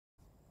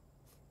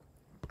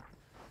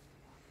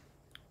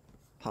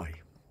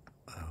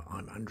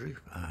Andrew,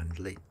 and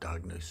late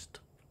diagnosed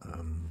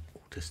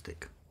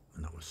autistic,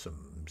 and that was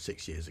some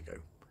 6 years ago.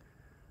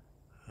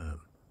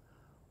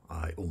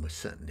 I almost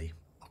certainly,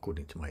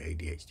 according to my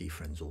ADHD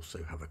friends,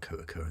 also have a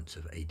co-occurrence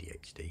of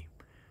ADHD,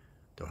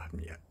 though I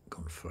haven't yet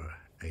gone for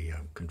a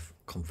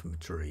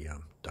confirmatory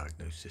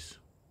diagnosis.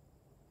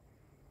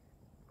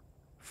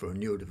 For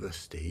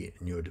Neurodiversity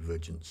and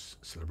Neurodivergence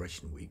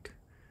Celebration Week,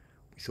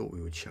 we thought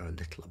we would share a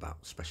little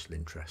about special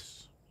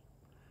interests.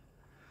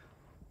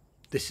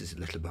 This is a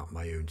little about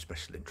my own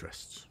special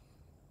interests.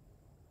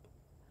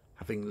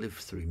 Having lived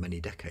through many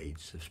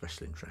decades of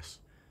special interests,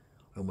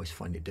 I almost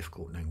find it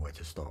difficult knowing where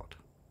to start.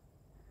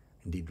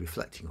 Indeed,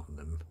 reflecting on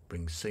them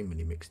brings so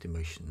many mixed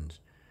emotions,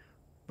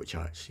 which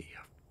I actually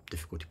have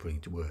difficulty putting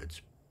into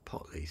words,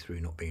 partly through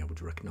not being able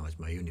to recognise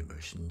my own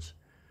emotions,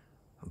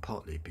 and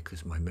partly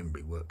because my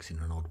memory works in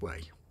an odd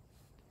way.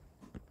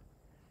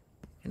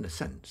 In a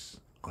sense,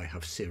 I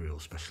have serial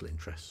special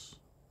interests,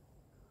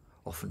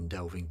 often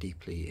delving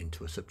deeply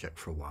into a subject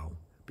for a while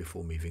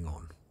before moving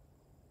on.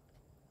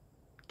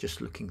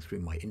 Just looking through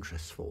my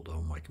interests folder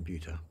on my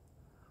computer,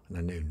 and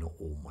I know not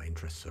all my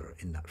interests are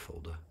in that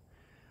folder,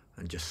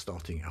 and just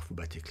starting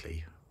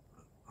alphabetically,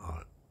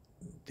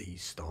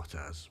 these start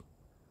as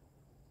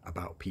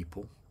about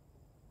people,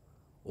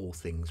 all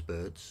things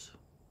birds,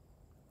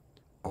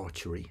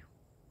 archery,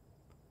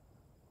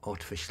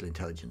 artificial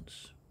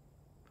intelligence,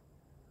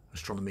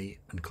 astronomy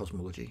and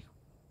cosmology,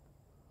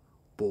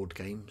 board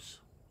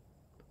games,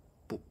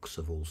 books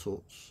of all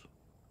sorts,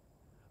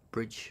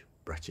 bridge,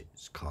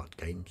 brackets, card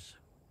games,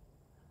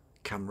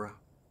 camera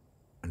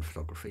and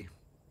photography,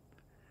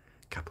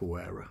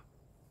 capoeira,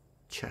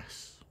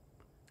 chess,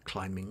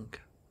 climbing,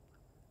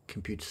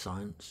 computer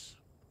science,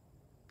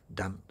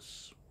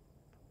 dance,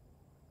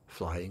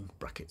 flying,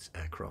 brackets,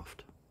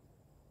 aircraft.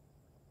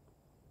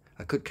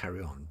 I could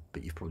carry on,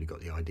 but you've probably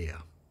got the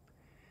idea.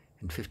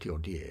 In 50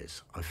 odd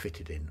years, I've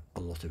fitted in a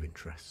lot of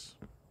interests.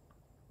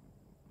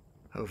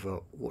 However,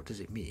 what does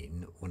it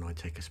mean when I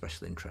take a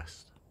special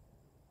interest?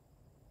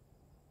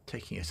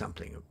 Taking a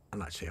sampling,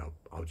 and actually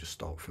I'll just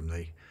start from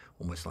the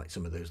almost like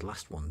some of those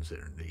last ones that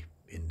are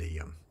in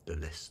the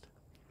list.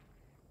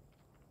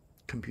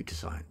 Computer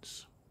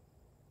science.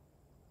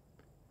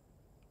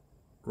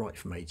 Right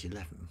from age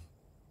 11,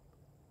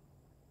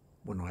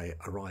 when I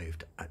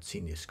arrived at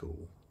senior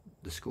school,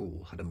 the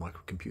school had a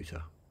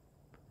microcomputer.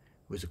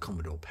 It was a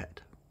Commodore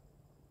PET.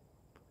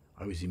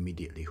 I was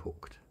immediately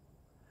hooked.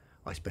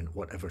 I spent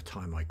whatever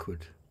time I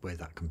could where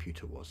that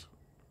computer was.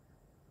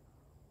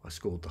 I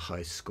scored the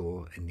highest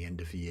score in the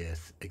end of the year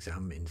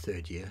exam in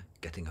third year,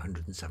 getting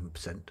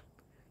 107%.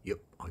 Yep,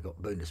 I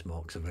got bonus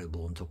marks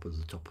available on top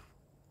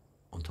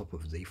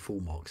of the full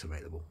marks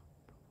available.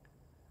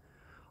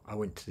 I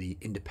went to the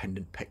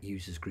independent PET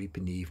users group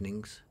in the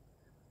evenings,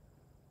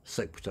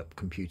 soaked up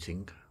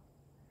computing,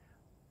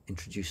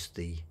 introduced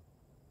the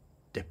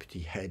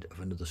deputy head of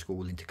another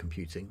school into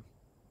computing.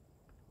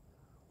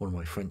 One of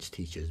my French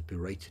teachers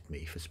berated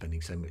me for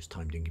spending so much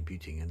time doing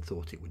computing and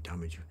thought it would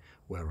damage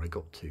where I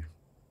got to.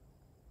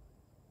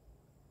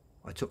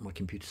 I took my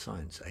computer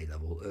science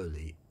A-level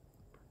early,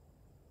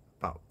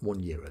 about 1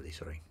 year early,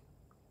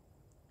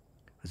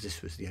 as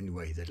this was the only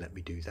way they'd let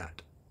me do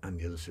that and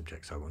the other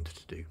subjects I wanted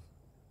to do.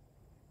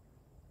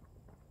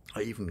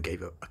 I even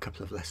gave a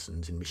couple of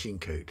lessons in machine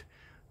code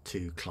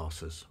to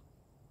classes.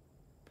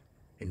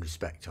 In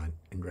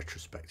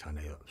retrospect, I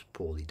know that was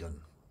poorly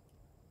done.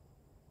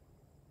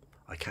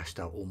 I cashed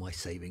out all my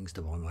savings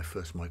to buy my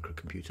first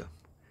microcomputer,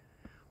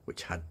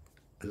 which had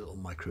a little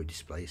micro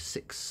display,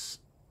 7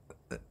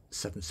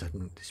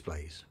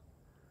 displays,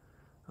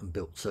 and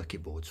built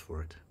circuit boards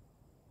for it.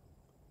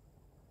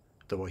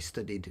 Though I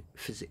studied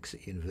physics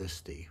at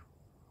university,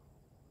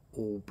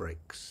 all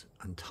breaks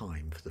and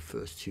time for the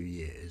first 2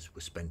 years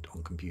were spent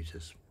on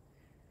computers.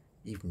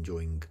 Even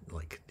during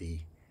like the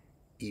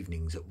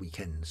evenings at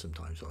weekends,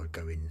 sometimes I'd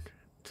go in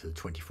to the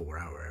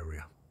 24-hour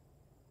area.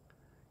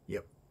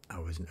 Yep, I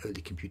was an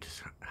early computer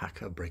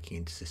hacker breaking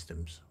into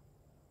systems.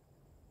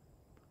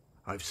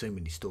 I have so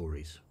many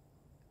stories.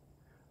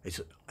 It's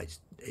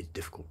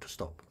difficult to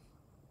stop.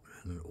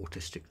 An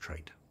autistic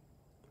trait.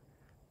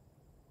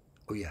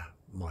 Oh yeah,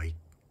 my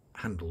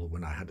handle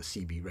when I had a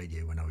CB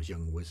radio when I was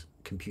young was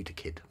Computer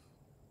Kid.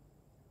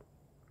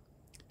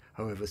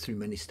 However, through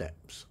many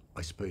steps,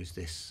 I suppose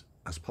this,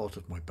 as part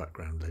of my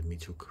background, led me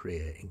to a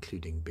career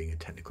including being a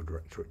technical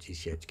director at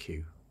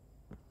GCHQ.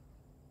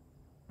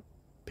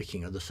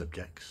 Picking other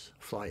subjects,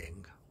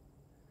 flying.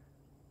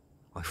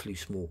 I flew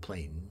small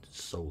planes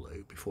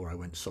solo before I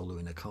went solo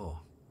in a car.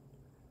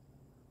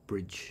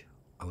 Bridge.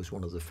 I was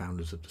one of the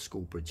founders of the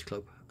school bridge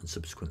club and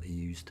subsequently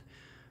used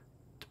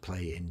to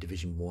play in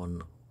Division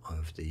 1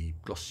 of the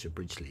Gloucestershire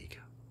Bridge League.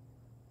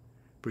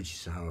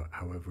 Bridge,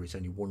 however, is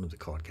only one of the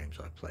card games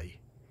I play,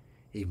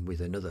 even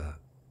with an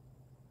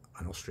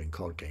Austrian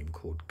card game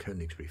called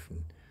Königsbrief,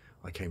 and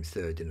I came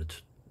third in a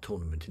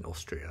tournament in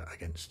Austria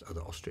against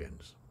other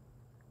Austrians.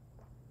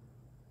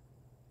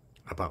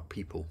 About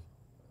people.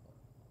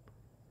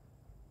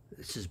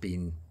 This has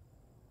been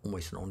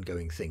almost an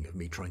ongoing thing of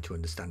me trying to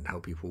understand how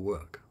people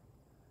work.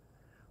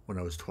 When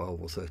I was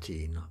 12 or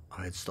 13,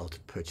 I had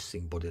started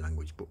purchasing body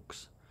language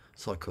books,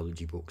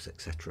 psychology books,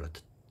 etc.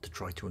 to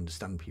try to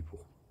understand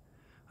people,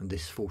 and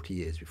this 40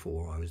 years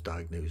before I was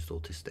diagnosed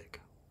autistic.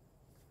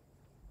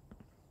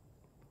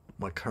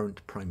 My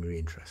current primary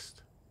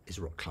interest is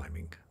rock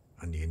climbing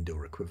and the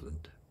indoor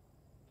equivalent.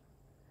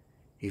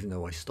 Even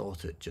though I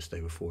started just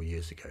over 4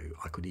 years ago,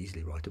 I could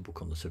easily write a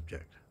book on the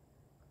subject.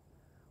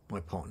 My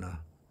partner,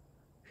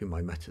 whom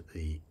I met at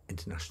the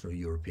International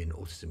European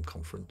Autism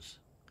Conference,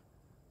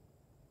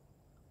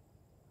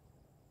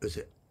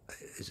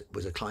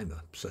 was a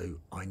climber, so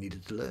I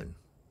needed to learn.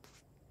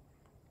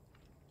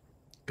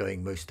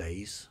 Going most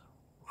days,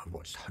 I've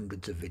watched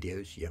hundreds of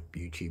videos, yep,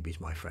 YouTube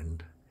is my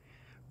friend,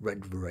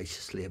 read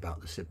voraciously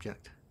about the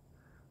subject.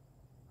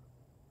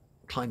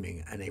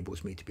 Climbing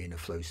enables me to be in a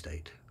flow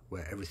state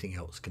where everything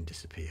else can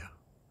disappear.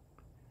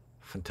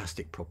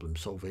 Fantastic problem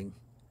solving.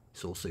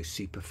 It's also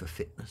super for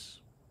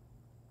fitness.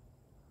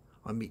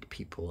 I meet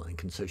people and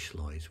can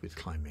socialise with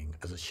climbing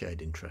as a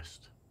shared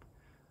interest.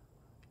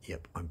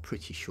 Yep, I'm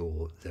pretty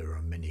sure there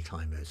are many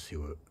climbers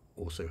who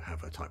also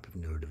have a type of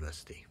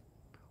neurodiversity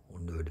or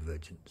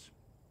neurodivergence.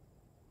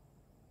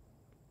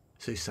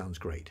 So it sounds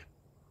great,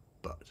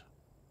 but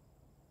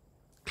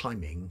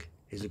climbing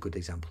is a good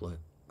example of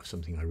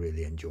something I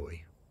really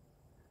enjoy.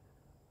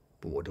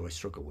 But what do I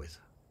struggle with?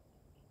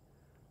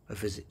 A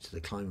visit to the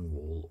climbing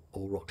wall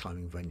or a rock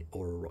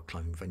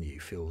climbing venue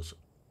feels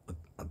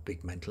a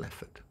big mental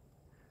effort.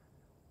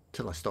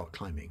 Till I start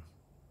climbing.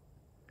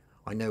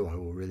 I know I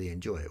will really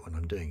enjoy it when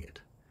I'm doing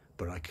it,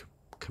 but I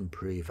can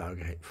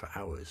pre-evaluate for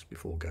hours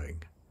before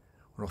going,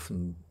 and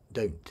often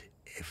don't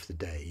if the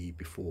day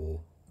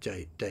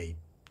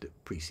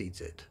that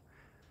precedes it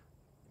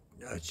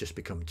it's just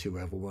become too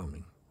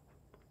overwhelming.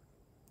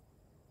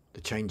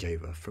 The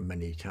changeover from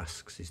many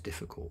tasks is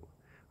difficult,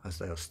 as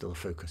they are still a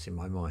focus in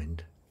my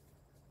mind.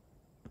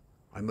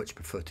 I much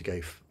prefer to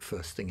go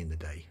first thing in the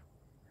day.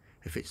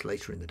 If it's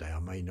later in the day, I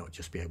may not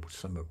just be able to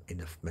sum up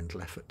enough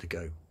mental effort to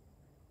go.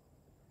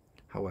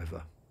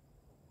 However,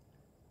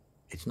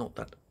 it's not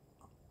that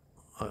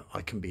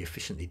I can be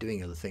efficiently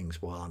doing other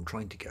things while I'm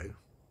trying to go.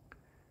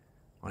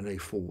 I know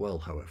full well,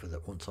 however,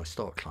 that once I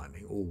start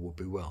climbing, all will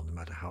be well, no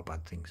matter how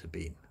bad things have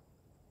been.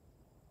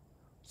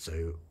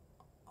 So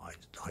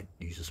I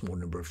use a small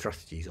number of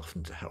strategies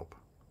often to help.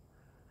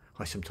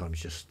 I sometimes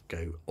just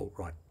go, oh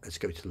right, let's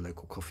go to the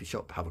local coffee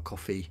shop, have a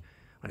coffee,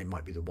 and it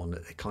might be the one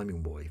at the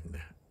climbing wall,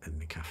 even in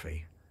the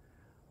cafe.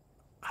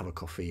 Have a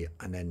coffee,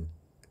 and then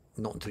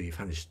not until you've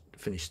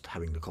finished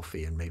having the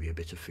coffee and maybe a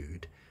bit of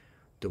food,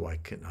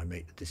 can I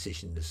make the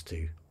decision as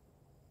to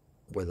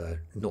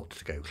whether not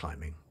to go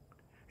climbing.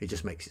 It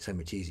just makes it so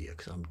much easier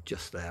because I'm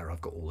just there,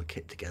 I've got all the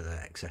kit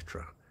together,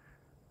 etc.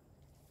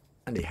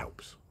 And it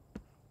helps.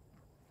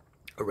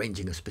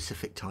 Arranging a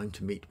specific time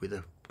to meet with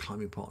a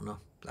climbing partner,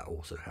 that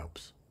also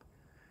helps.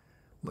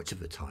 Much of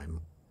the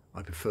time,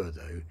 I prefer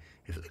though,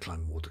 if at the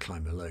climbing wall, to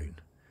climb alone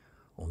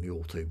on the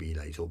auto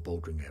belays or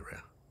bouldering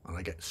area, and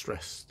I get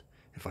stressed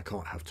if I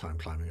can't have time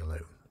climbing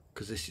alone,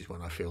 because this is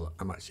when I feel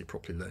I'm actually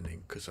properly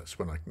learning, because that's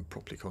when I can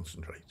properly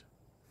concentrate.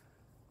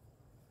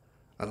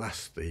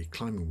 Alas, the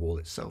climbing wall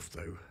itself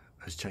though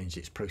has changed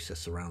its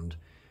process around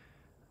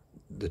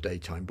the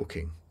daytime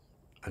booking,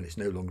 and it's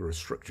no longer as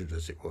structured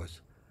as it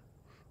was.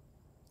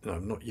 And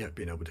I've not yet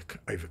been able to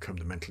overcome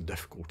the mental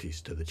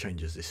difficulties to the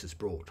changes this has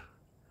brought.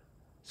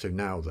 So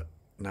now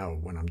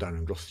when I'm down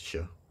in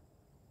Gloucestershire,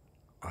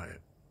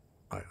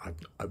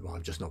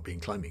 I've just not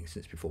been climbing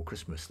since before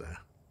Christmas there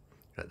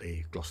at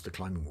the Gloucester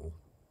climbing wall.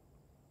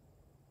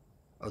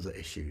 Other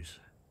issues.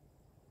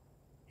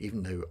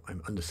 Even though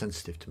I'm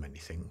undersensitive to many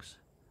things,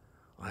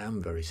 I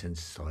am very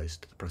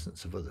sensitised to the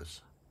presence of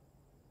others.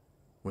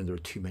 When there are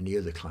too many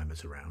other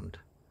climbers around,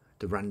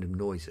 the random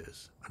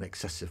noises and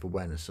excessive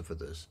awareness of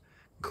others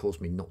can cause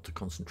me not to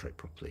concentrate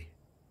properly.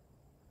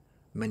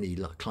 Many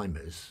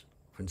climbers,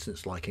 for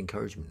instance, like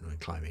encouragement when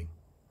climbing.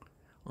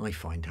 I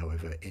find,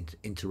 however, it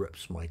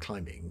interrupts my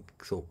climbing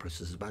thought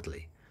processes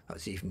badly.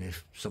 That's even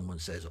if someone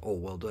says, oh,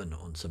 well done,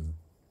 on some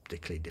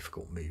particularly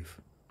difficult move.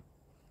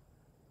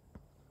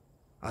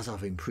 As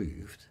I've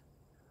improved,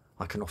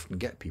 I can often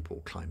get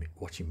people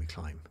watching me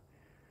climb.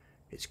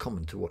 It's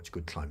common to watch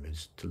good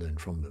climbers to learn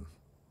from them.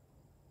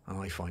 And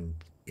I find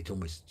it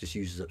almost just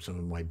uses up some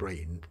of my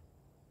brain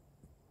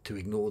to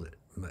ignore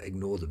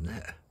them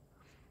there.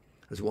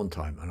 There's one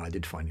time, and I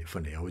did find it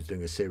funny, I was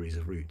doing a series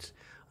of routes,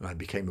 and I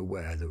became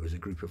aware there was a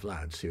group of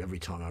lads who every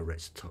time I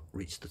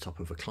reached the top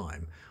of a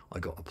climb, I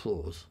got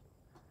applause.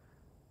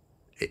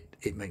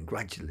 It meant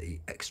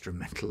gradually extra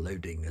mental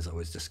loading as I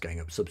was just going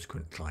up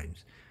subsequent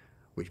climbs,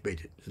 which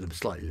made it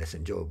slightly less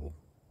enjoyable.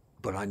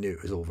 But I knew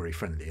it was all very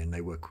friendly, and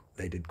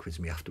they did quiz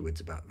me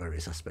afterwards about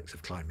various aspects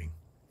of climbing.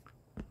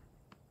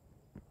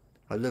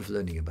 I love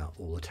learning about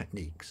all the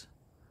techniques.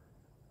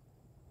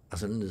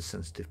 As an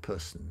undersensitive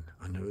person,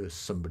 I know as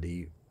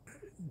somebody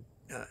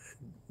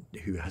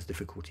who has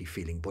difficulty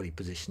feeling body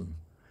position,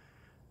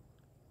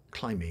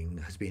 climbing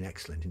has been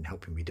excellent in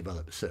helping me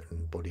develop a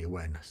certain body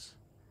awareness.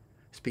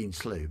 It's been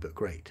slow but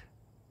great.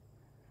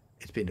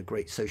 It's been a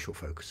great social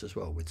focus as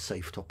well, with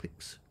safe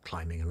topics,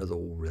 climbing and other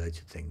all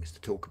related things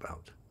to talk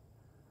about.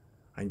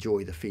 I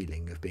enjoy the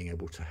feeling of being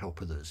able to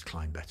help others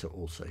climb better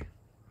also.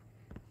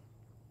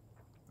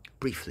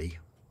 Briefly,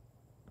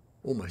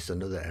 almost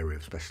another area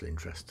of special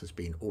interest has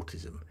been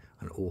autism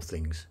and all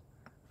things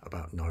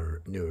about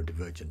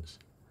neurodivergence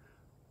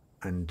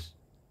and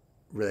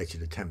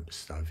related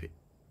attempts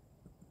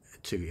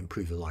to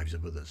improve the lives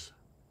of others.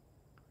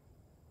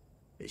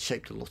 It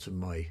shaped a lot of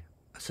my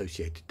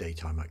associated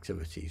daytime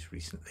activities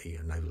recently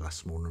and over the last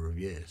small number of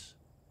years.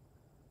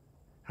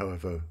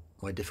 However,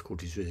 my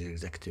difficulties with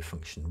executive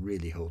function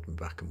really hold me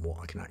back on what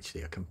I can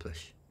actually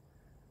accomplish.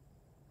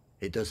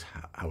 It does,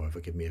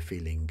 however, give me a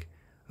feeling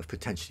of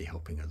potentially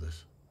helping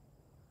others.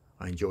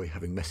 I enjoy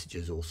having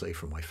messages also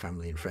from my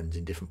family and friends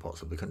in different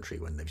parts of the country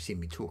when they've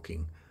seen me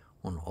talking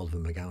on Oliver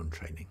McGowan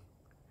training.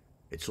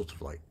 It's sort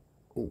of like,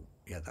 oh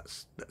yeah,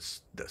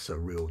 that's a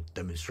real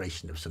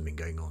demonstration of something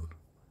going on.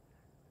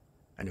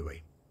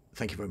 Anyway,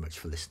 thank you very much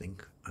for listening,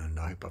 and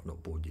I hope I've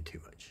not bored you too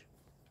much.